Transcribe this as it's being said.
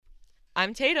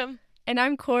I'm Tatum. And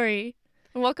I'm Corey.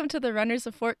 And welcome to the Runners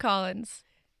of Fort Collins.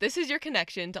 This is your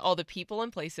connection to all the people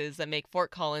and places that make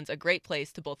Fort Collins a great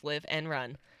place to both live and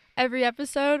run. Every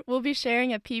episode, we'll be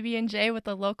sharing a PB&J with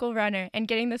a local runner and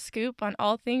getting the scoop on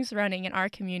all things running in our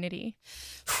community.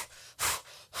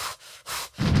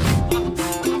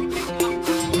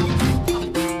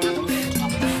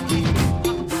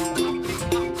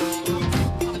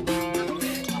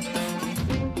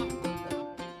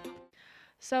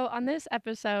 So on this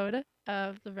episode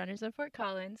of the Runners of Fort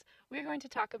Collins, we're going to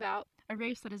talk about a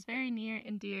race that is very near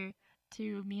and dear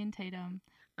to me and Tatum.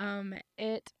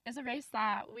 It is a race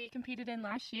that we competed in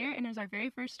last year, and it was our very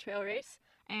first trail race.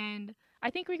 And I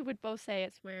think we would both say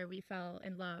it's where we fell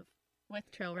in love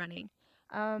with trail running.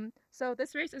 So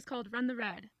this race is called Run the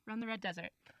Red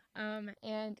Desert.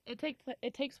 And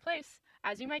it takes place,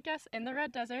 as you might guess, in the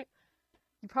Red Desert.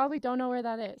 You probably don't know where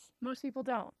that is. Most people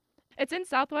don't. It's in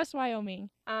southwest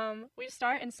Wyoming. We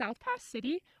start in South Pass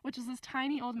City, which is this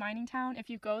tiny old mining town. If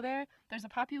you go there, there's a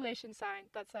population sign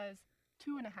that says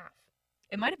 2.5.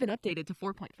 It might have been updated to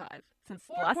 4.5 since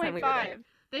the last time we were there.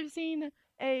 They've seen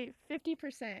a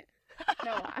 50%.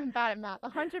 No, I'm bad at math.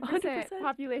 100%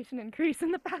 population increase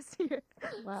in the past year.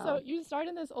 Wow. So you start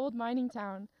in this old mining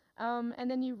town,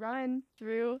 and then you run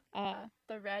through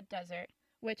the Red Desert,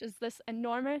 which is this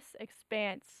enormous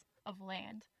expanse of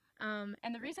land.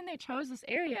 And the reason they chose this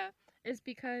area is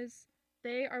because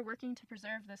they are working to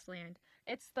preserve this land.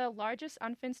 It's the largest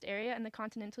unfenced area in the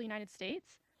continental United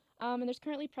States, and there's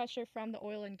currently pressure from the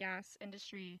oil and gas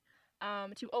industry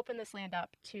to open this land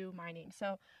up to mining.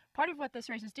 So part of what this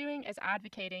race is doing is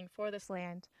advocating for this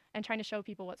land and trying to show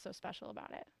people what's so special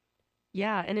about it.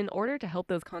 Yeah, and in order to help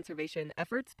those conservation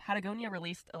efforts, Patagonia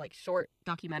released a short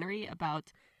documentary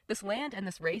about this land and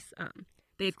this race.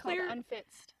 It's called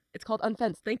Unfenced. It's called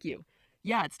Unfenced, thank you.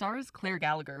 Yeah, it stars Claire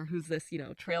Gallagher, who's this,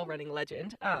 trail running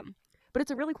legend. But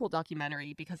it's a really cool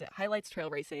documentary because it highlights trail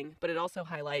racing, but it also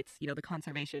highlights, the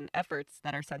conservation efforts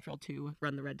that are central to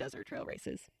Run the Red Desert trail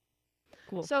races.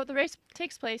 Cool. So the race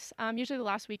takes place usually the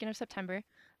last weekend of September,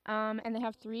 and they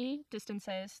have 3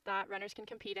 distances that runners can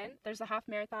compete in. There's the half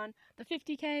marathon, the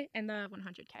 50K, and the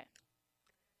 100K.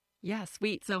 Yeah,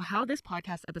 sweet. So how this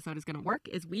podcast episode is going to work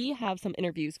is we have some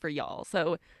interviews for y'all.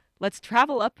 So let's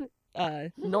travel up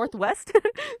northwest.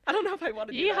 I don't know if I want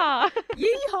to do Yeehaw! that.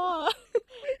 Yeehaw!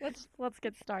 Let's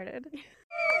get started. Yes,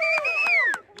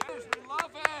 we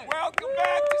love it. Welcome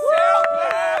back to South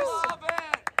Pass. Love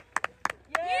it.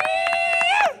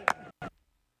 Yeah!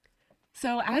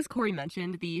 So as Corey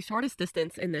mentioned, the shortest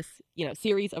distance in this,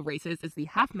 series of races is the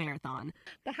half marathon.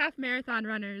 The half marathon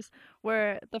runners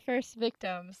were the first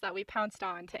victims that we pounced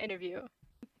on to interview.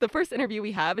 The first interview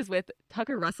we have is with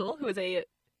Tucker Russell, who is a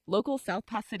local South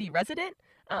Pass City resident.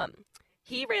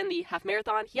 He ran the half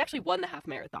marathon. He actually won the half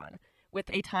marathon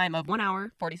with a time of 1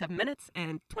 hour, 47 minutes,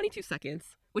 and 22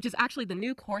 seconds, which is actually the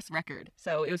new course record.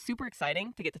 So it was super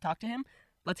exciting to get to talk to him.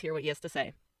 Let's hear what he has to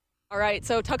say. All right,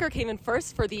 so Tucker came in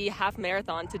first for the half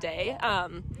marathon today.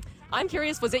 I'm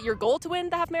curious, was it your goal to win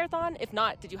the half marathon? If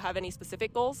not, did you have any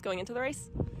specific goals going into the race?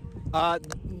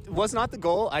 Was not the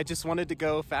goal. I just wanted to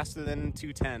go faster than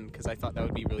 2:10 because I thought that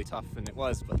would be really tough, and it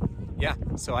was. But yeah,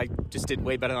 so I just did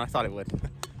way better than I thought it would.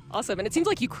 Awesome, and it seems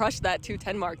like you crushed that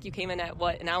 2:10 mark. You came in at,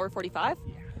 what, 1 hour 45?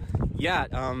 Yeah,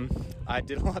 I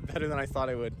did a lot better than I thought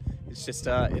I would. It's just,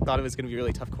 I thought it was going to be a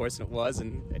really tough course, and it was,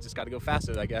 and I just got to go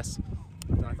faster, I guess,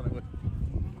 than I thought I would.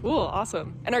 Cool,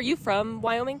 awesome. And are you from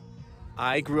Wyoming?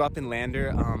 I grew up in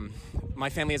Lander. My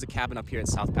family has a cabin up here at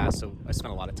South Pass, so I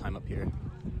spent a lot of time up here.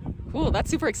 Cool,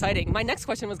 that's super exciting. My next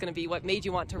question was going to be what made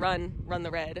you want to run the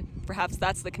Red. Perhaps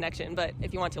that's the connection, but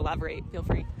if you want to elaborate, feel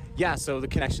free. Yeah, so the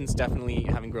connection's definitely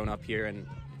having grown up here, and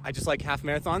I just like half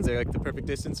marathons. They're like the perfect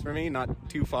distance for me, not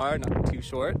too far, not too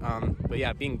short. But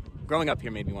yeah, growing up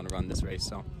here made me want to run this race.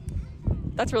 So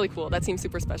that's really cool. That seems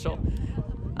super special.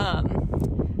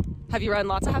 Have you run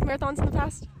lots of half marathons in the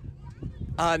past?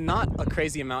 Not a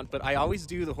crazy amount, but I always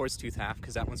do the Horsetooth half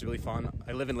because that one's really fun.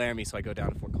 I live in Laramie, so I go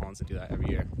down to Fort Collins and do that every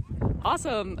year.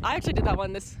 Awesome. I actually did that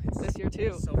one this year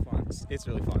too. It's so fun. It's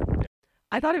really fun. Yeah.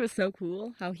 I thought it was so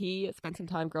cool how he spent some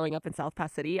time growing up in South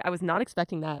Pass City. I was not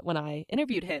expecting that when I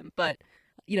interviewed him, but,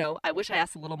 I wish I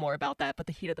asked a little more about that, but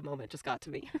the heat of the moment just got to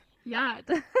me. Yeah,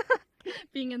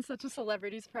 being in such a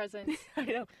celebrity's presence. I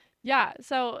know. Yeah,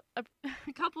 so a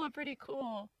couple of pretty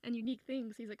cool and unique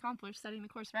things he's accomplished, setting the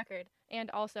course record, and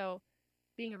also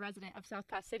being a resident of South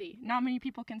Pass City. Not many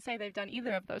people can say they've done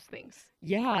either of those things.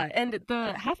 Yeah, and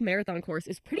the half marathon course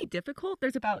is pretty difficult.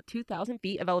 There's about 2,000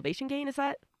 feet of elevation gain. Is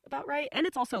that about right? And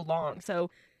it's also long, so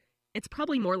it's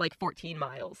probably more like 14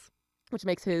 miles, which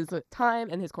makes his time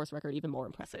and his course record even more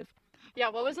impressive. Yeah,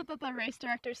 what was it that the race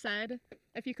director said?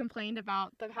 If you complained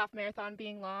about the half marathon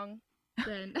being long,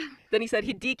 then Then he said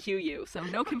he'd DQ you, so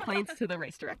no complaints to the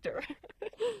race director.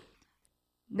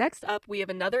 Next up, we have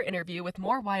another interview with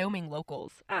more Wyoming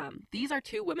locals. These are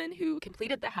two women who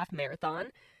completed the half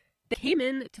marathon. They came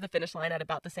in to the finish line at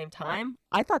about the same time.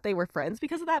 I thought they were friends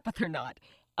because of that, but they're not.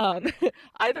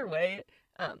 Either way,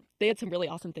 they had some really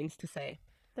awesome things to say.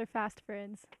 They're fast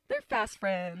friends. They're fast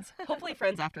friends. Hopefully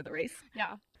friends after the race.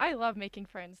 yeah, I love making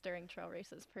friends during trail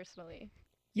races personally.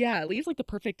 Yeah, it leaves like the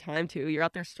perfect time too. You're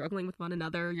out there struggling with one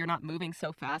another. You're not moving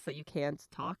so fast that you can't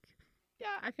talk.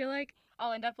 Yeah, I feel like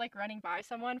I'll end up like running by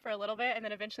someone for a little bit and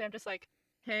then eventually I'm just like,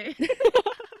 hey.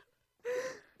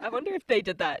 I wonder if they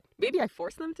did that. Maybe I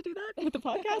forced them to do that with the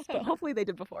podcast, but hopefully they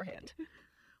did beforehand.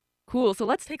 Cool, so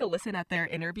let's take a listen at their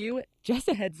interview. Just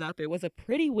a heads up, it was a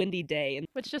pretty windy day. And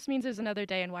Which just means there's another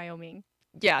day in Wyoming.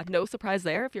 yeah, no surprise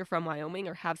there if you're from Wyoming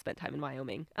or have spent time in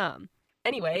Wyoming.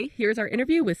 Anyway, here's our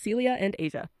interview with Celia and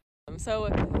Asia. So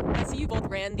I see you both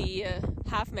ran the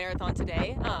half marathon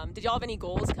today. Did y'all have any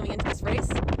goals coming into this race?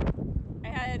 I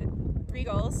had 3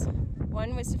 goals.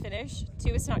 1 was to finish,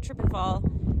 2 was to not trip and fall,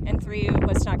 and 3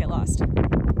 was to not get lost.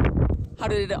 How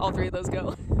did all 3 of those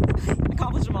go?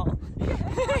 Accomplished them all.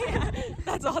 Yeah,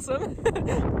 that's awesome.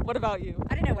 What about you?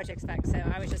 I didn't know what to expect, so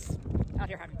I was just out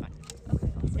here having fun.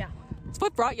 Yeah. So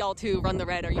what brought y'all to Run the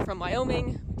Red? Are you from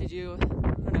Wyoming? I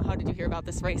don't know, how did you hear about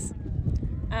this race?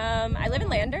 I live in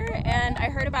Lander, and I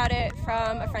heard about it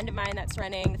from a friend of mine that's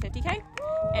running the 50K,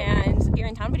 and you're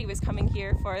in town, but he was coming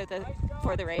here for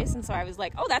the race, and so I was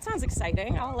like, oh, that sounds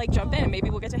exciting. I'll like jump in, and maybe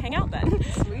we'll get to hang out then.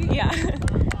 Sweet. Yeah.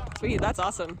 Sweet, that's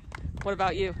awesome. What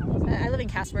about you? I live in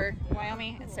Casper,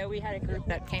 Wyoming, and so we had a group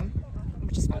that came,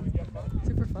 which is fun.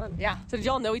 Super fun. Yeah. So did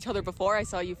y'all know each other before? I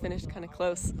saw you finished kind of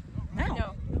close.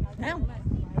 No.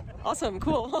 Awesome,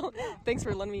 cool. Thanks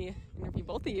for letting me interview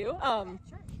both of you.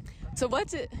 So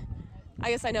I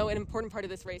guess I know an important part of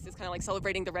this race is kind of like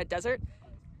celebrating the Red Desert.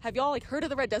 Have y'all like heard of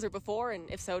the Red Desert before? And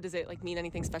if so, does it like mean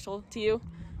anything special to you?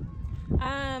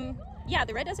 Yeah,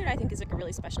 the Red Desert I think is like a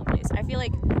really special place. I feel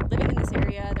like living in this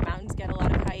area, the mountains get a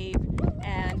lot of hype,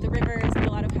 and the rivers get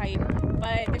a lot of hype,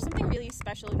 but there's something really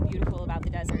special and beautiful about the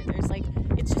desert. There's like,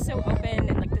 it's just so open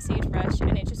and like the sagebrush,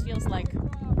 and it just feels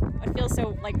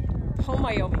so like home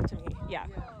Wyoming to me. Yeah.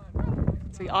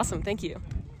 Sweet, awesome, thank you.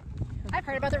 I've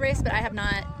heard about the race, but I have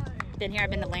not been here. I've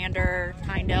been to Lander,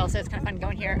 Pinedale, so it's kind of fun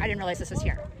going here. I didn't realize this was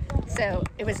here. So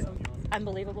it was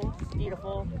unbelievable,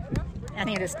 beautiful. I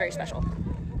think it is very special.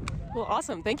 Well,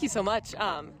 awesome. Thank you so much.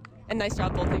 And nice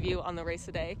job, both of you, on the race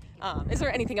today. Is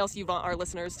there anything else you want our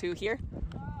listeners to hear?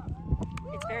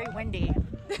 It's very windy.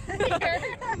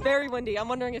 Very windy. I'm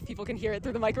wondering if people can hear it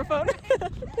through the microphone.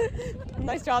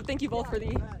 Nice job. Thank you both for the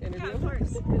interview. Yeah, of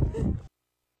course.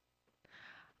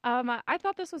 I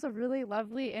thought this was a really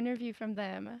lovely interview from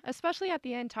them, especially at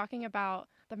the end talking about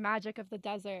the magic of the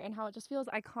desert and how it just feels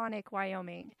iconic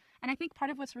Wyoming. And I think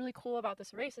part of what's really cool about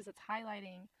this race is it's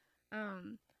highlighting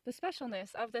the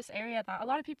specialness of this area that a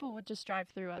lot of people would just drive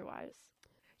through otherwise.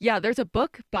 Yeah, there's a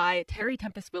book by Terry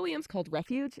Tempest Williams called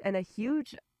Refuge, and a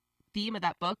huge theme of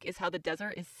that book is how the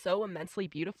desert is so immensely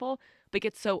beautiful, but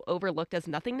gets so overlooked as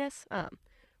nothingness.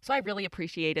 So I really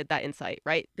appreciated that insight,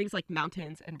 right? Things like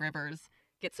mountains and rivers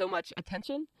get so much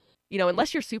attention. You know,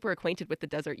 unless you're super acquainted with the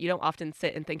desert, you don't often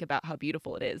sit and think about how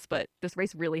beautiful it is, but this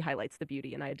race really highlights the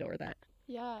beauty, and I adore that.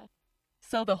 Yeah.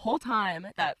 So the whole time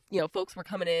that, folks were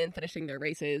coming in, finishing their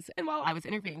races, and while I was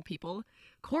interviewing people,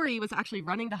 Corey was actually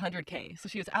running the 100K. So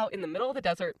she was out in the middle of the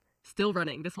desert, still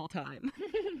running this whole time.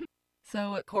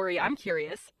 So, Corey, I'm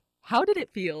curious, how did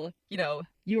it feel,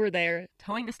 you were there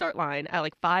towing the start line at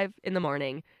like 5 in the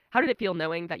morning. How did it feel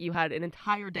knowing that you had an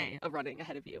entire day of running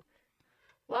ahead of you?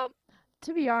 Well,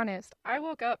 to be honest, I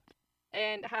woke up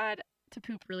and had to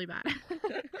poop really bad.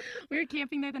 We were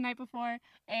camping there the night before,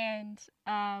 and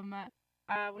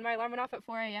when my alarm went off at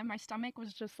 4 a.m., my stomach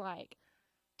was just like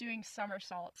doing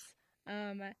somersaults.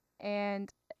 And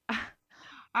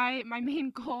my main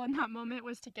goal in that moment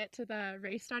was to get to the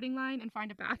race starting line and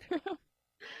find a bathroom.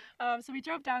 So we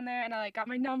drove down there, and I got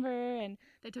my number, and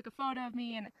they took a photo of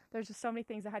me, and there's just so many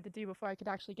things I had to do before I could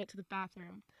actually get to the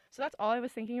bathroom. So that's all I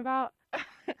was thinking about.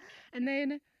 And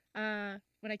then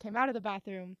when I came out of the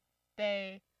bathroom,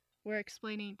 they were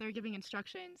giving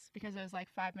instructions because it was like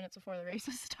 5 minutes before the race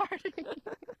was starting.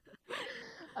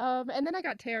 And then I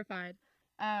got terrified.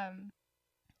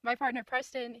 My partner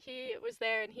Preston, he was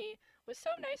there, and he was so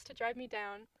nice to drive me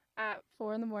down at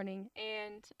 4 in the morning,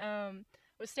 and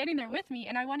was standing there with me,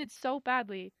 and I wanted so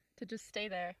badly to just stay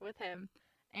there with him.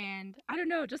 And I don't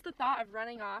know, just the thought of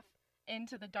running off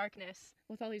into the darkness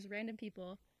with all these random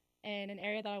people in an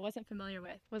area that I wasn't familiar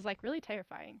with was like really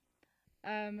terrifying.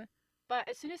 But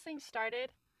as soon as things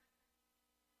started,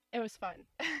 it was fun.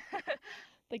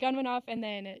 The gun went off, and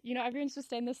then, you know, everyone's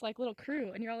just in this like little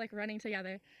crew, and you're all like running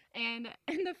together. And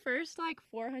in the first like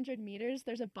 400 meters,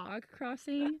 there's a bog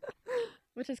crossing,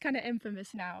 which is kind of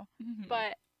infamous now. Mm-hmm.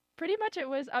 But pretty much it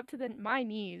was up to my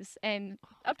knees and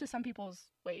up to some people's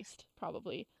waist,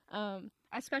 probably.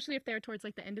 Especially if they were towards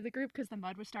like the end of the group, because the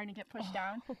mud was starting to get pushed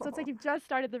down. So it's like you've just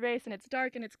started the race and it's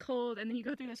dark and it's cold, and then you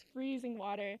go through this freezing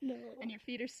water and your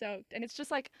feet are soaked, and it's just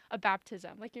like a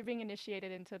baptism, like you're being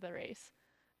initiated into the race.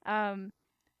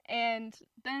 And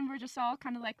then we're just all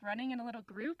kind of like running in a little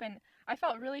group, and I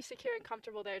felt really secure and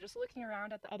comfortable there, just looking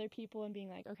around at the other people and being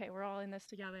like, okay, we're all in this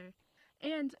together.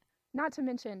 And not to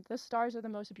mention, the stars are the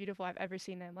most beautiful I've ever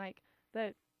seen them. Like,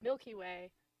 the Milky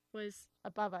Way was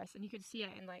above us, and you could see it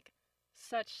in like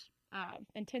such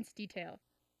intense detail.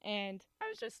 And I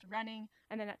was just running,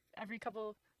 and then every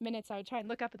couple minutes I would try and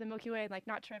look up at the Milky Way and like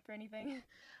not trip or anything.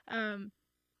 And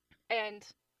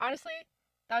honestly,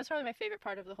 that was probably my favorite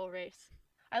part of the whole race.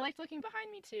 I liked looking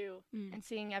behind me too and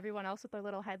seeing everyone else with their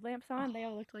little headlamps on. They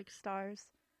all looked like stars.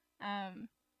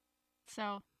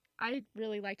 So I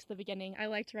really liked the beginning. I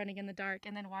liked running in the dark,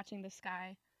 and then watching the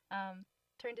sky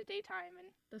turn to daytime and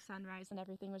the sunrise and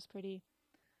everything was pretty.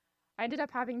 I ended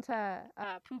up having to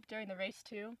poop during the race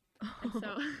too. And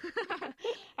so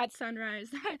at sunrise,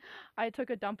 I took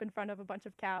a dump in front of a bunch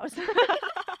of cows. Is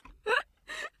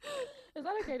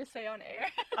that okay to say on air?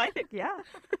 I think, yeah.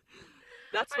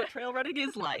 That's what trail running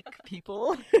is like,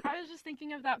 people. I was just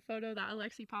thinking of that photo that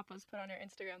Alexi Papas put on her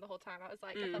Instagram the whole time. I was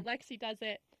like, if Alexi does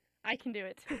it, I can do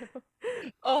it too.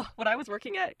 Oh, when I was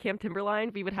working at Camp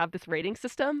Timberline, we would have this rating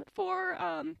system for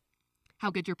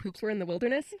how good your poops were in the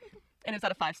wilderness, and it's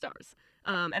out of 5 stars.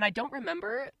 And I don't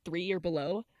remember 3 or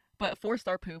below, but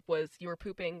 4-star poop was you were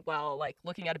pooping while like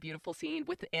looking at a beautiful scene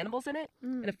with the animals in it,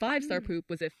 and a 5-star poop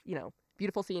was if, you know,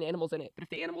 beautiful scene, animals in it, but if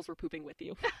the animals were pooping with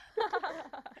you.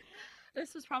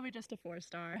 This was probably just a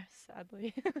 4-star,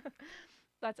 sadly.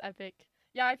 That's epic.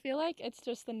 Yeah, I feel like it's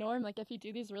just the norm. Like, if you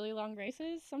do these really long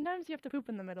races, sometimes you have to poop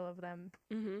in the middle of them.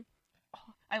 Mm-hmm.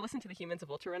 Oh, I listened to the Humans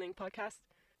of Ultra Running podcast.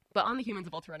 But on the Humans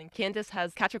of Ultra Running, Candace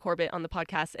has Katja Corbett on the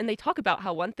podcast, and they talk about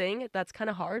how one thing that's kind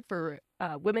of hard for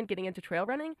women getting into trail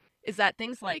running is that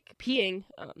things like peeing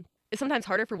is sometimes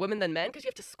harder for women than men because you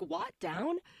have to squat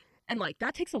down. And, like,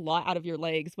 that takes a lot out of your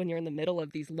legs when you're in the middle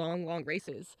of these long, long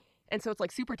races. And so it's,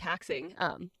 like, super taxing.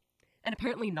 And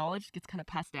apparently knowledge gets kind of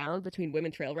passed down between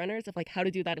women trail runners of, like, how to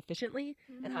do that efficiently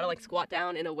and how to, like, squat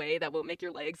down in a way that won't make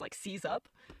your legs, like, seize up.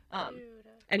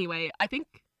 Anyway, I think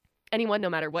anyone, no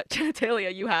matter what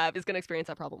genitalia you have, is going to experience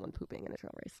that problem when pooping in a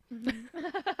trail race.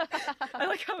 I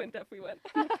like how in-depth we went.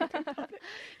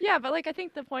 Yeah, but, like, I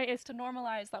think the point is to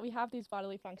normalize that we have these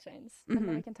bodily functions and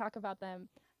that we can talk about them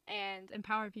and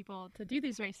empower people to do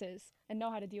these races and know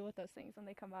how to deal with those things when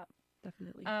they come up.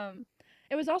 Definitely.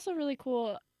 It was also really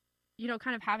cool, you know,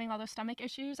 kind of having all those stomach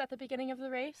issues at the beginning of the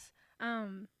race,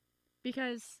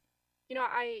 because, you know,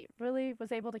 I really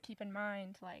was able to keep in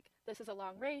mind, like, this is a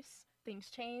long race,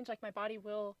 things change, like, my body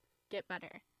will get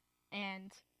better,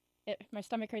 and my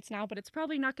stomach hurts now, but it's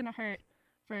probably not going to hurt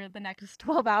for the next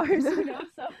 12 hours, you know,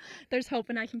 so there's hope,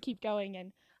 and I can keep going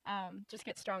and just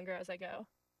get stronger as I go.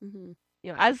 Mm-hmm.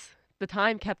 You know, as the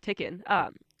time kept ticking,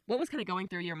 what was kind of going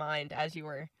through your mind as you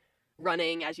were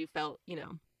running, as you felt, you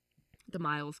know, the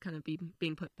miles kind of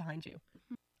being put behind you?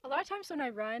 A lot of times when I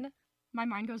run, my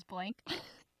mind goes blank.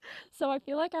 So I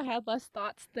feel like I had less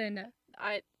thoughts than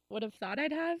I would have thought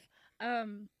I'd have.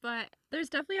 But there's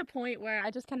definitely a point where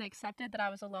I just kind of accepted that I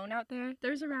was alone out there.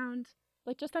 There's around,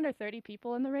 like, just under 30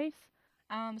 people in the race.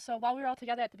 So while we were all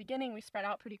together at the beginning, we spread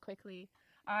out pretty quickly.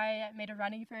 I made a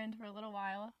running friend for a little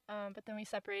while, but then we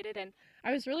separated, and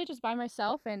I was really just by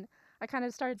myself, and I kind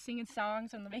of started singing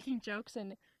songs and making jokes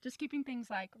and just keeping things,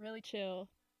 like, really chill.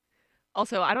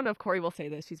 Also, I don't know if Corey will say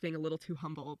this, she's being a little too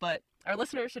humble, but our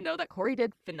listeners should know that Corey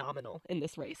did phenomenal in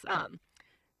this race.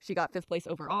 She got 5th place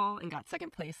overall and got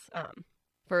 2nd place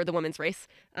for the women's race.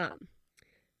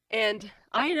 And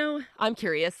I'm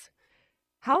curious,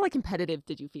 how, like, competitive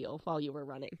did you feel while you were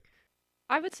running?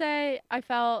 I would say I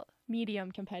felt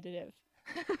medium competitive.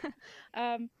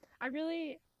 I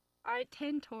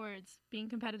tend towards being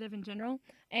competitive in general,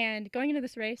 and going into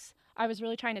this race, I was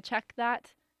really trying to check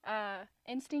that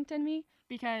instinct in me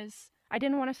because I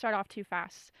didn't want to start off too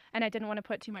fast, and I didn't want to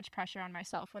put too much pressure on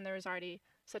myself when there was already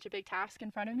such a big task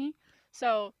in front of me.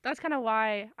 So that's kind of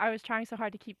why I was trying so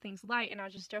hard to keep things light, and I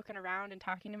was just joking around and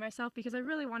talking to myself because I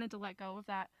really wanted to let go of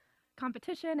that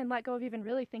competition and let go of even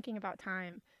really thinking about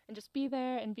time and just be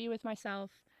there and be with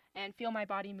myself and feel my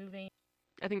body moving.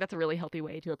 I think that's a really healthy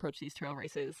way to approach these trail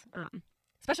races,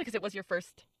 especially because it was your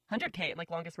first 100K and like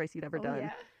longest race you'd ever done.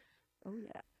 Yeah. Oh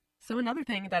yeah. So another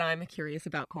thing that I'm curious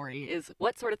about, Corey, is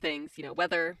what sort of things,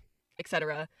 weather,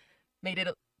 etc., made it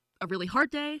a really hard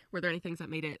day? Were there any things that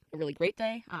made it a really great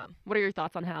day? What are your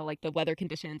thoughts on how like the weather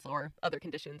conditions or other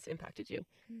conditions impacted you?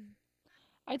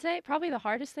 I'd say probably the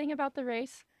hardest thing about the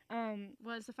race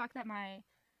was the fact that my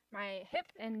hip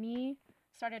and knee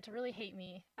started to really hate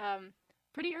me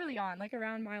pretty early on, like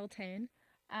around mile 10.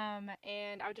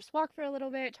 And I would just walk for a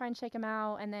little bit, try and shake them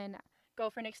out, and then go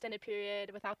for an extended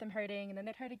period without them hurting, and then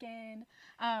they'd hurt again.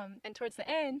 And towards the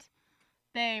end,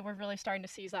 they were really starting to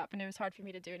seize up, and it was hard for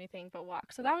me to do anything but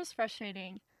walk. So that was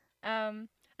frustrating.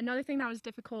 Another thing that was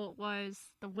difficult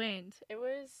was the wind. It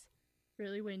was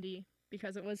really windy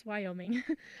because it was Wyoming.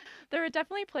 There were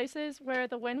definitely places where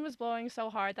the wind was blowing so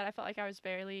hard that I felt like I was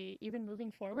barely even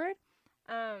moving forward.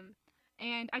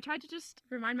 And I tried to just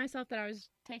remind myself that I was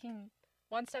taking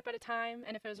one step at a time,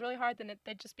 and if it was really hard, then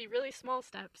they'd just be really small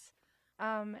steps.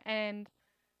 And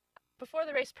before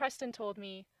the race, Preston told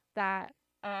me that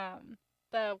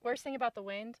the worst thing about the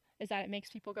wind is that it makes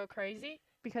people go crazy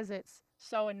because it's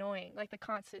so annoying, like the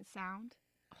constant sound.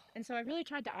 And so I really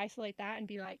tried to isolate that and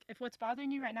be like, if what's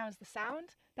bothering you right now is the sound,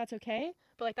 that's okay,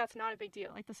 but like that's not a big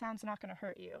deal. Like the sound's not going to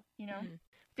hurt you, you know? Mm-hmm.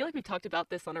 I feel like we've talked about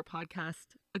this on our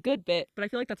podcast a good bit, but I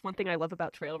feel like that's one thing I love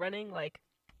about trail running. Like,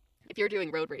 if you're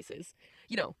doing road races,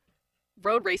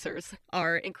 road racers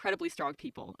are incredibly strong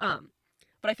people.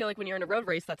 But I feel like when you're in a road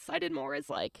race, that's cited more as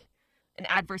like an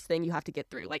adverse thing you have to get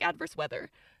through, like adverse weather.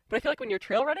 But I feel like when you're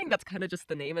trail running, that's kind of just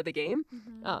the name of the game.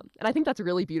 Mm-hmm. And I think that's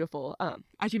really beautiful.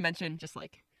 As you mentioned, just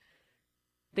like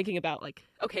thinking about like,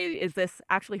 okay, is this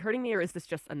actually hurting me or is this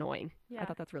just annoying? Yeah. I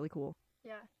thought that's really cool.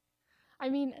 Yeah. I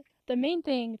mean, the main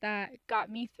thing that got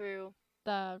me through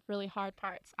the really hard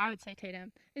parts, I would say,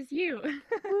 Tatum, is you.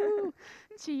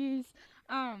 Jeez.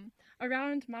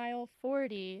 Around mile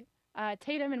 40,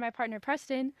 Tatum and my partner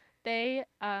Preston, they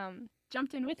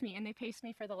jumped in with me and they paced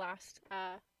me for the last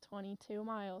 22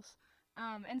 miles.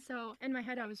 And so in my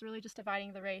head, I was really just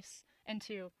dividing the race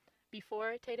into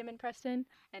before Tatum and Preston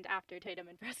and after Tatum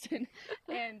and Preston.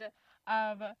 And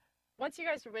once you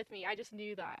guys were with me, I just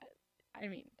knew that,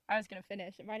 I was going to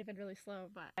finish. It might have been really slow,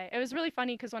 but it was really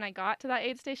funny because when I got to that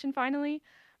aid station finally,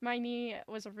 my knee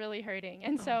was really hurting.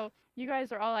 And so you guys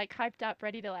were all like hyped up,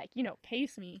 ready to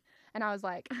pace me. And I was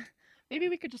like, maybe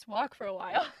we could just walk for a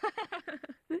while.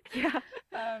 Yeah.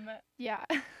 Yeah.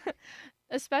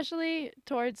 Especially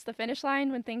towards the finish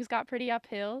line when things got pretty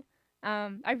uphill.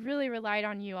 I really relied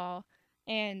on you all.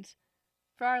 And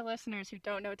for our listeners who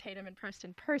don't know Tatum and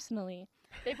Preston personally,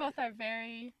 they both are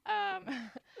very,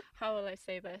 how will I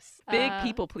say this? Big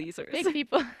people pleasers. Big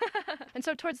people. And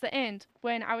so towards the end,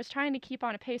 when I was trying to keep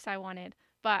on a pace I wanted,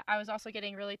 but I was also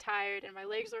getting really tired and my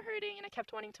legs were hurting and I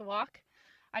kept wanting to walk,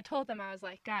 I told them, I was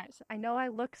like, guys, I know I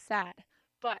look sad,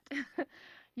 but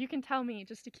you can tell me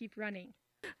just to keep running.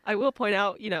 I will point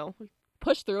out,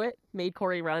 pushed through it, made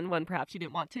Corey run when perhaps you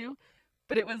didn't want to,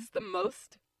 but it was the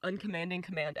most uncommanding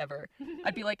command ever.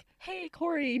 I'd be like, hey,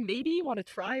 Corey, maybe you want to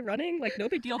try running? Like, no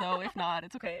big deal, though. If not,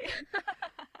 it's okay.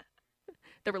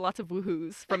 There were lots of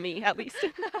woohoos from me, at least.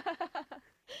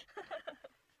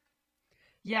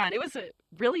 Yeah, and it was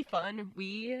really fun.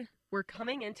 We were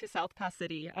coming into South Pass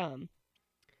City.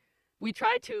 We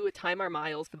tried to time our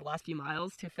miles for the last few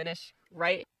miles to finish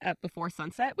right at before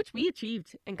sunset, which we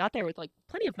achieved and got there with like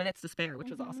plenty of minutes to spare, which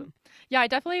was awesome. Yeah, I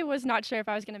definitely was not sure if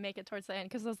I was going to make it towards the end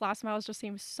because those last miles just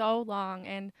seemed so long,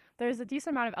 and there's a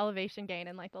decent amount of elevation gain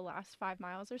in like the last 5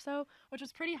 miles or so, which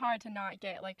was pretty hard to not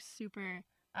get like super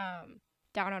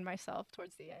down on myself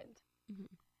towards the end. Mm-hmm.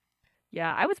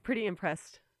 Yeah, I was pretty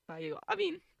impressed by you. I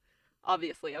mean,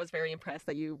 obviously, I was very impressed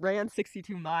that you ran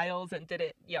 62 miles and did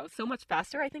it, so much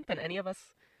faster, I think, than any of us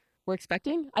were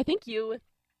expecting. I think you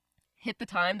hit the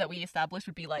time that we established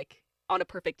would be like on a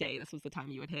perfect day. This was the time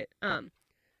you would hit. But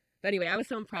anyway, I was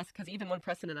so impressed because even when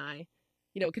Preston and I,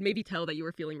 could maybe tell that you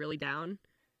were feeling really down,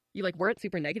 you like weren't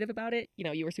super negative about it.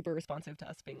 You were super responsive to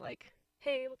us being like,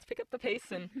 hey, let's pick up the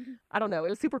pace. And I don't know, it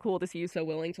was super cool to see you so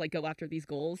willing to like go after these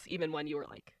goals, even when you were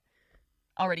like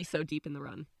already so deep in the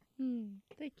run.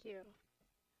 Thank you.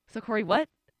 So Corey, what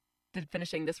did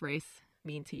finishing this race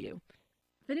mean to you?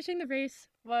 Finishing the race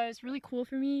was really cool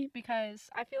for me because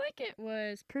I feel like it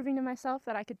was proving to myself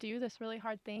that I could do this really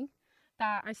hard thing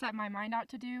that I set my mind out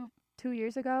to do 2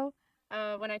 years ago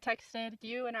when I texted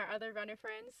you and our other runner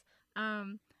friends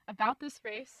about this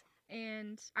race.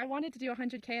 And I wanted to do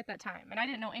 100K at that time, and I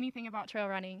didn't know anything about trail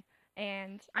running,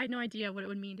 and I had no idea what it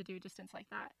would mean to do a distance like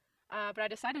that. But I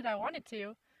decided I wanted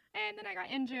to, and then I got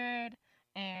injured,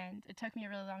 and it took me a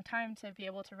really long time to be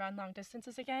able to run long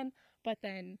distances again. But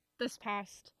then this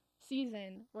past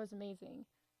season was amazing,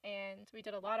 and we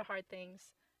did a lot of hard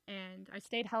things, and I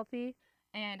stayed healthy,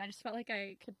 and I just felt like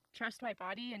I could trust my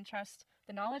body and trust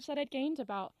the knowledge that I'd gained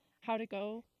about how to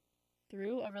go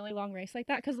through a really long race like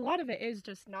that, because a lot of it is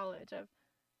just knowledge of,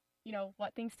 you know,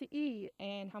 what things to eat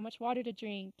and how much water to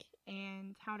drink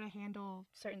and how to handle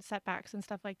certain setbacks and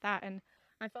stuff like that. And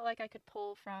I felt like I could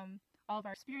pull from all of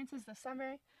our experiences this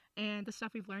summer and the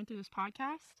stuff we've learned through this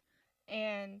podcast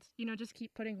and, you know, just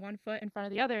keep putting one foot in front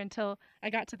of the other until I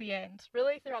got to the end.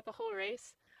 Really, throughout the whole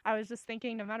race, I was just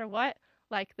thinking, no matter what,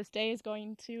 like, this day is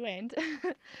going to end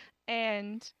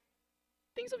and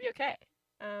things will be okay.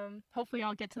 Hopefully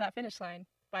I'll get to that finish line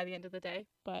by the end of the day,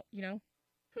 but, you know,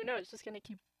 who knows, just gonna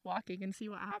keep walking and see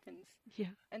what happens. Yeah.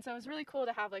 And so it was really cool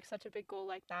to have like such a big goal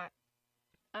like that,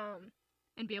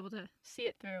 and be able to see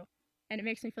it through. And it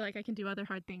makes me feel like I can do other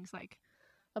hard things like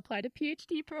apply to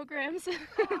PhD programs.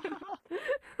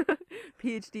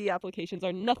 PhD applications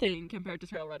are nothing compared to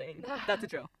trail running. That's a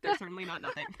joke. They're certainly not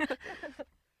nothing.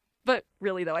 But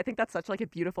really, though, I think that's such like a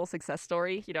beautiful success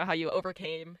story. You know, how you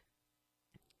overcame,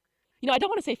 you know, I don't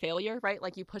want to say failure, right?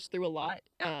 Like, you pushed through a lot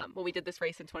when we did this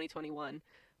race in 2021.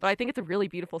 But I think it's a really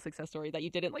beautiful success story that you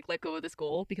didn't like let go of this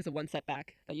goal because of one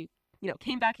setback, that you know,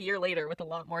 came back a year later with a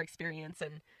lot more experience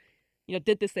and, you know,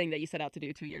 did this thing that you set out to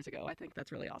do 2 years ago. I think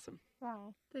that's really awesome.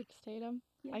 Wow, thanks, Tatum.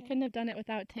 Yeah. I couldn't have done it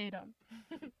without Tatum.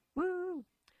 Woo!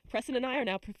 Preston and I are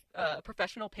now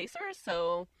professional pacers,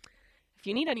 so if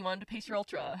you need anyone to pace your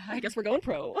ultra, I guess we're going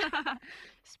pro.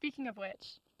 Speaking of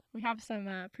which, we have some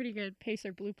pretty good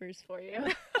pacer bloopers for you.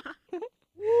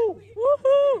 Woo!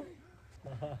 Woohoo!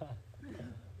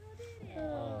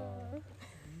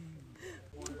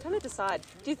 I'm trying to decide.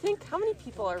 Do you think, how many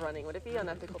people are running? Would it be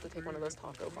unethical to take one of those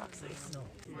taco boxes?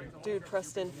 Dude,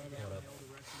 Preston,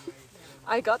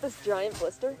 I got this giant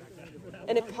blister,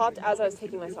 and it popped as I was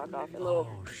taking my sock off, and little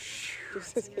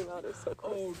juices came out. It was so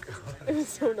cool. Oh, God. It was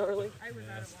so gnarly.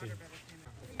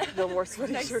 No more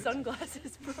sweaty shirts.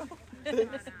 Sunglasses, bro.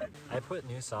 I put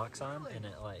new socks on, and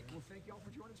it like,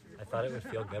 I thought it would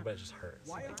feel good, but it just hurts.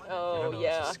 Like, I Oh, don't know,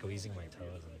 yeah. It's just squeezing my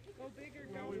toes. And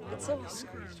It's so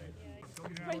squeezed right now.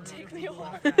 It might take me a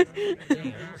while. Dang,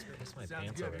 I almost pissed my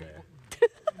pants over there.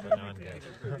 But now I'm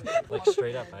good. Like,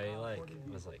 straight up, I like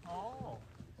was like,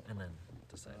 and then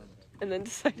decided. And then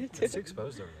decided It's to. too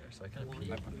exposed over there, so I kind of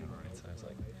peed. So I was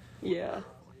like, Yeah.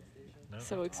 no.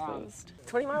 So exposed.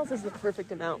 20 miles is the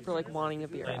perfect amount for like wanting a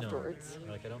beer I know. afterwards.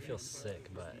 Like, I don't feel sick,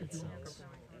 but it sounds.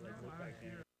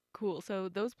 Cool. So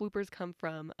those bloopers come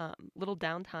from little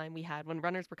downtime we had when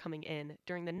runners were coming in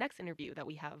during the next interview that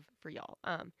we have for y'all.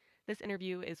 This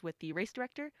interview is with the race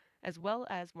director as well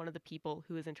as one of the people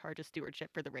who is in charge of stewardship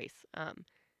for the race.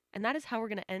 And that is how we're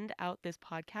going to end out this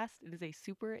podcast. It is a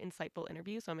super insightful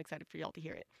interview, so I'm excited for y'all to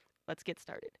hear it. Let's get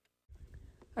started.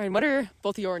 All right, what are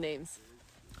both of your names?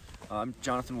 I'm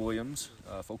Jonathan Williams.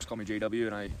 Folks call me JW,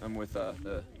 and I'm with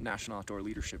the National Outdoor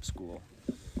Leadership School.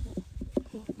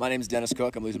 My name is Dennis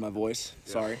Cook. I'm losing my voice.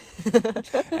 Sorry.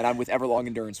 And I'm with Everlong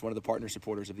Endurance, one of the partner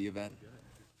supporters of the event.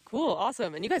 Cool,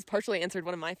 awesome. And you guys partially answered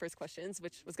one of my first questions,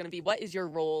 which was going to be, what is your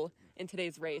role in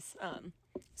today's race?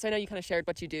 So I know you kind of shared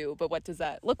what you do, but what does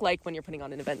that look like when you're putting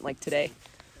on an event like today?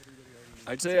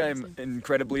 I'd say I'm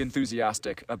incredibly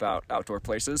enthusiastic about outdoor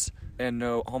places and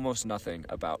know almost nothing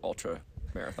about ultra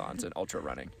marathons and ultra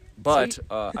running. But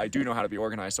I do know how to be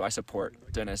organized, so I support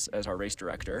Dennis as our race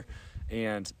director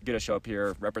and get to show up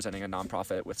here representing a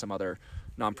nonprofit with some other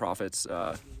nonprofits,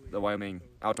 the Wyoming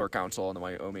Outdoor Council and the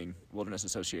Wyoming Wilderness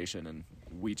Association, and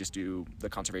we just do the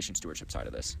conservation stewardship side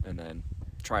of this and then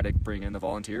try to bring in the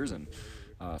volunteers and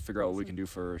figure out what we can do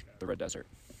for the Red Desert.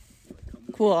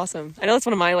 Cool, awesome. I know that's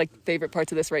one of my favorite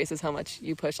parts of this race is how much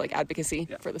you push advocacy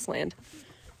for this land.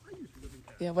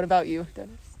 Yeah, what about you,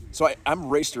 Dennis? So I'm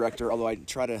race director, although I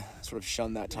try to sort of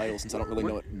shun that title since I don't really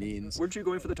know what it means. Weren't you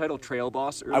going for the title Trail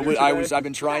Boss earlier I've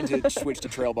been trying to switch to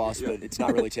Trail Boss, but it's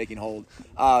not really taking hold.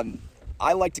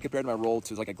 I like to compare my role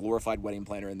to like a glorified wedding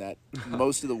planner in that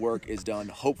most of the work is done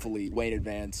hopefully way in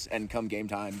advance, and come game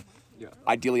time,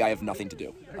 ideally I have nothing to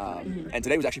do. And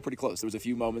today was actually pretty close. There was a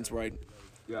few moments where I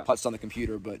putzed on the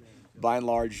computer, but by and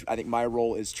large, I think my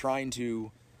role is trying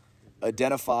to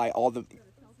identify all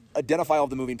of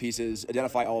the moving pieces,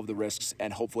 identify all of the risks,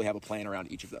 and hopefully have a plan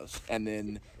around each of those. And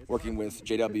then working with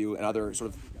JW and other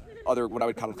what I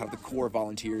would call kind of the core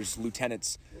volunteers,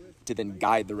 lieutenants, to then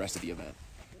guide the rest of the event.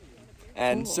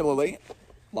 And similarly,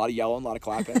 a lot of yelling, a lot of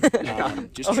clapping,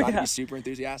 just trying to be super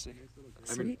enthusiastic.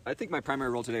 I think my primary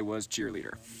role today was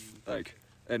cheerleader,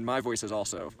 and my voice is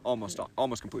also almost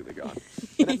completely gone.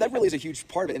 And that really is a huge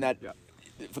part of it, in that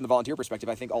from the volunteer perspective,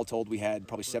 I think all told we had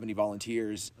probably 70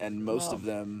 volunteers, and most of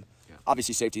them,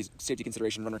 obviously safety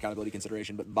consideration, runner accountability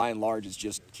consideration, but by and large, it's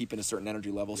just keeping a certain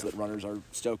energy level so that runners are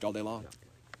stoked all day long.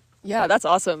 Yeah, that's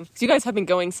awesome. So you guys have been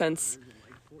going since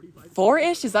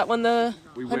 4-ish? Is that when the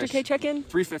 100K check-in?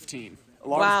 3:15.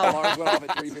 Alarms went off at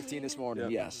 3:15 this morning.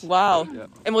 Yes. Wow.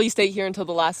 And will you stay here until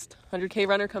the last 100K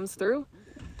runner comes through?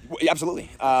 Yeah,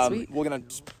 absolutely. Sweet. We're gonna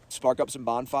spark up some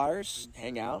bonfires,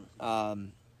 hang out.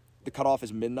 The cutoff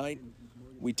is midnight.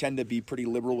 We tend to be pretty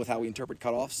liberal with how we interpret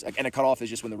cutoffs, and a cutoff is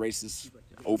just when the race is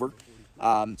over.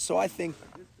 So I think,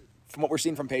 from what we're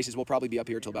seeing from paces, we'll probably be up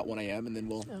here till about 1 a.m. and then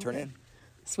we'll turn in.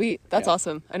 Sweet. That's Yeah.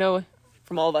 awesome. I know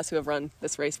from all of us who have run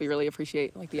this race, we really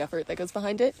appreciate like the effort that goes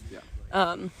behind it.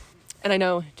 Yeah. And I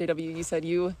know, JW, you said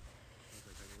you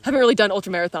haven't really done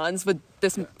ultramarathons. Would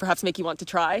this perhaps make you want to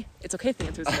try? It's okay if the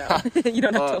answer is no. You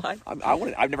don't have to lie.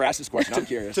 I've never asked this question. I'm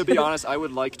curious. To be honest, I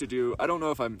would like to do, I don't know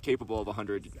if I'm capable of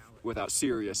 100 without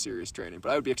serious training,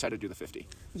 but I would be excited to do the 50.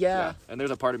 Yeah. And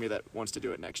there's a part of me that wants to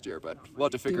do it next year, but we'll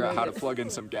have to figure out how to plug in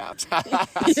some gaps.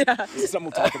 Yeah. Something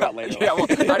we'll talk about later. Yeah, well,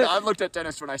 I looked at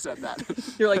Dennis when I said that.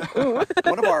 You're like, ooh.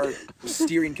 One of our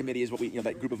steering committee is what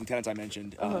that group of lieutenants I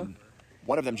mentioned.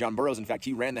 One of them, John Burrows, in fact,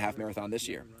 he ran the half marathon this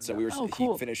year. So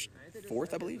cool. He finished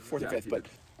 4th, I believe, 4th or 5th. But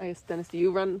I guess, Dennis, do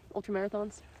you run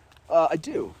ultramarathons? I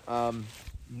do.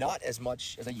 Not as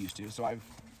much as I used to. So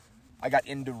I got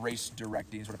into race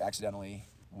directing sort of accidentally,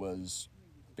 was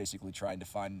basically trying to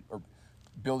find or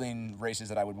building races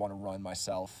that I would want to run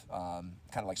myself, kind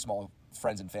of like small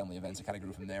friends and family events. It kind of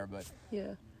grew from there. But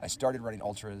Yeah. I started running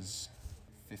ultras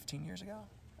 15 years ago.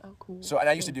 Oh, cool. So, and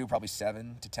I used to do probably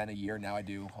 7 to 10 a year. Now I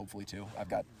do hopefully 2. I've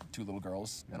got 2 little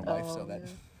girls and a wife, so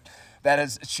that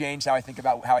has changed how I think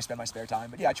about how I spend my spare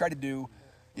time. But yeah, I try to do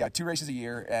 2 races a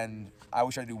year, and I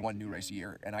always try to do 1 new race a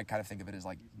year. And I kind of think of it as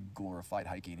like glorified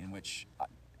hiking, in which,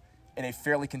 in a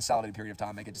fairly consolidated period of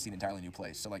time, I get to see an entirely new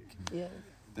place. So like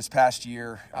this past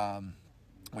year,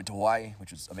 went to Hawaii,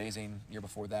 which was amazing. Year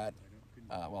before that,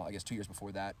 well, I guess 2 years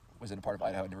before that, was in a part of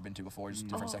Idaho I'd never been to before, just a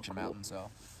different section of mountain.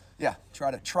 So. Yeah, try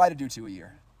to do 2 a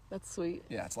year. That's sweet.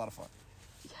 Yeah, it's a lot of fun.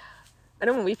 I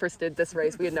know when we first did this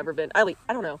race, we had never been. I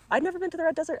don't know. I'd never been to the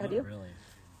Red Desert. Had you? Really?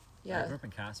 Yeah. I grew up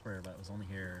in Casper, but was only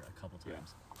here a couple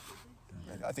times.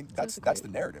 I think that's the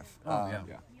narrative. Yeah.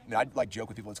 I mean, I'd like joke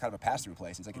with people. It's kind of a pass-through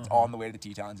place. It's like it's on the way to the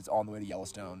Tetons. It's on the way to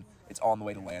Yellowstone. It's on the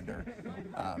way to Lander.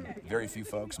 Very few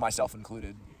folks, myself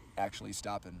included, actually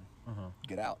stop and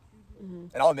get out.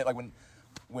 And I'll admit, like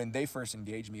when they first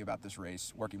engaged me about this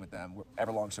race, working with them,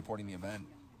 Everlong supporting the event,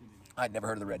 I'd never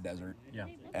heard of the Red Desert. Yeah.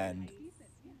 And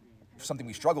something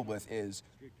we struggled with is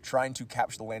trying to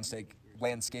capture the landscape,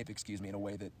 in a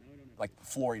way that, like,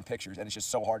 flooring pictures, and it's just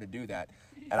so hard to do that.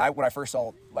 And when I first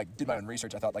did my own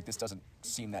research, I thought, like, this doesn't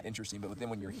seem that interesting, but then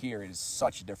when you're here, it is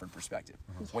such a different perspective.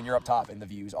 When you're up top and the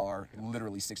views are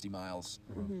literally 60 miles,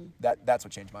 that's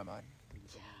what changed my mind.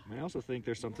 I also think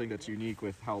there's something that's unique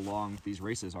with how long these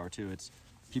races are, too. It's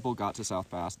people got to South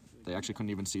Pass. They actually couldn't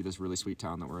even see this really sweet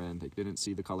town that we're in. They didn't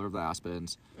see the color of the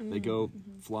aspens. They go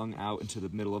flung out into the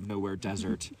middle of nowhere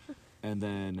desert, and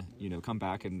then come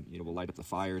back and we'll light up the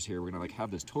fires here. We're gonna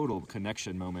have this total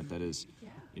connection moment that is,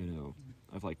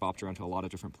 I've bopped around to a lot of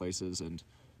different places, and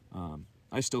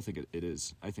I still think it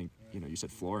is. I think you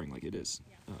said flooring, like it is.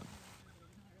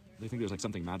 I think there's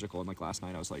something magical. And last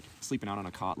night I was sleeping out on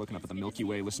a cot, looking up at the Milky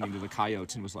Way, listening to the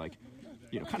coyotes, and was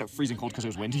kind of freezing cold because it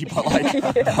was windy, but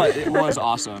but it was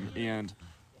awesome. And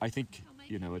I think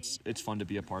it's fun to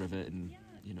be a part of it. And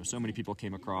so many people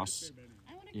came across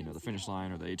the finish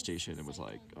line or the aid station and was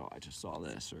like, oh, I just saw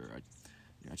this, or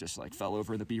I just fell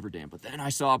over in the beaver dam, but then I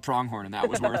saw a pronghorn and that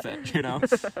was worth it.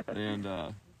 And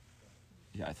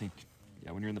I think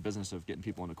when you're in the business of getting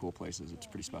people into cool places, it's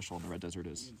pretty special. And the Red Desert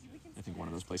is, I think, one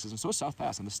of those places. And so is South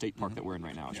Pass, and the state park that we're in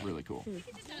right now is really cool.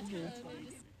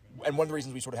 And one of the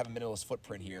reasons we sort of have a minimalist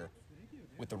footprint here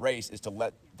with the race is to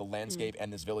let the landscape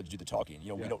and this village do the talking.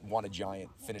 We don't want a giant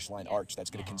finish line arch that's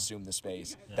going to consume the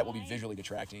space. That will be visually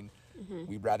detracting.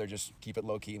 We'd rather just keep it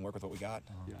low key and work with what we got.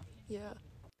 Yeah.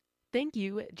 Thank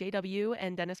you, JW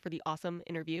and Dennis, for the awesome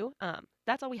interview.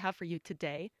 That's all we have for you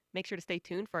today. Make sure to stay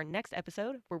tuned for our next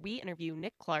episode where we interview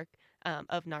Nick Clark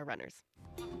of NAR Runners.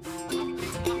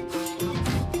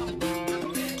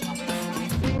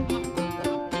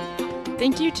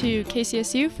 Thank you to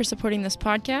KCSU for supporting this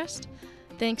podcast.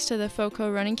 Thanks to the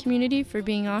FOCO running community for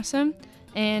being awesome.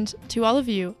 And to all of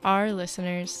you, our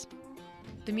listeners.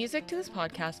 The music to this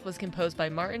podcast was composed by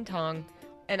Martin Tong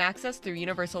and accessed through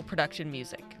Universal Production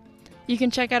Music. You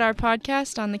can check out our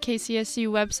podcast on the KCSU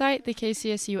website, the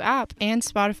KCSU app, and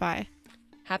Spotify.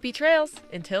 Happy trails!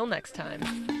 Until next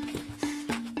time.